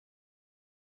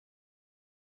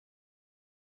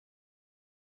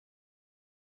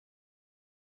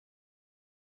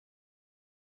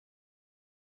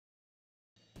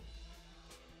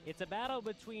It's a battle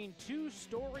between two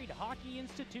storied hockey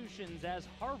institutions as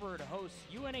Harvard hosts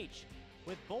UNH,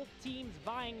 with both teams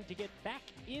vying to get back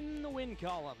in the win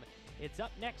column. It's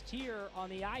up next here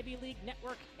on the Ivy League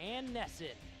Network and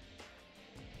NESN.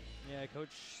 Yeah, Coach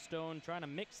Stone trying to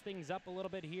mix things up a little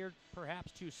bit here,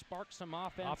 perhaps to spark some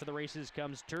offense. Off of the races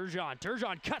comes Turgeon.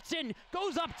 Turgeon cuts in,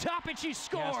 goes up top, and she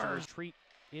scores! Retreat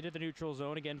into the neutral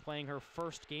zone, again playing her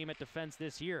first game at defense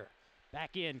this year.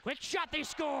 Back in, quick shot, they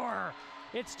score!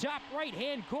 It's top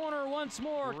right-hand corner once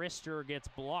more. Wrister gets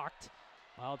blocked.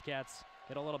 Wildcats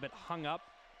get a little bit hung up.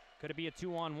 Could it be a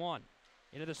 2-on-1?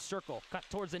 Into the circle, cut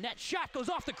towards the net, shot goes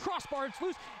off the crossbar, it's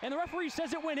loose, and the referee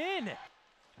says it went in!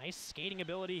 Nice skating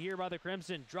ability here by the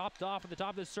Crimson. Dropped off at the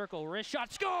top of the circle. Wrist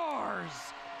shot, scores!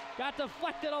 Got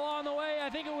deflected along the way. I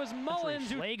think it was Mullins.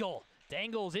 Schlegel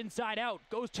dangles inside out.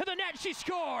 Goes to the net. She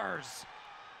scores!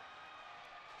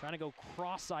 Trying to go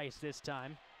cross ice this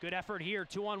time. Good effort here.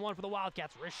 2-on-1 for the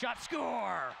Wildcats. Wrist shot,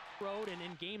 score! Road and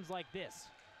in games like this.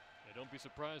 Yeah, don't be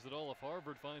surprised at all if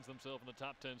Harvard finds themselves in the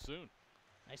top 10 soon.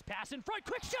 Nice pass in front.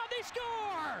 Quick shot. They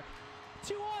score!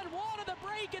 2-on-1 at the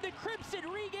break, and the Crimson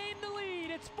regain the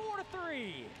lead. It's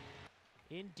 4-3.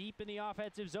 In deep in the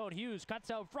offensive zone, Hughes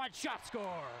cuts out front, shot,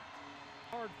 score.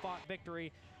 Hard-fought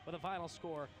victory with a final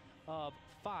score of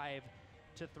 5-3.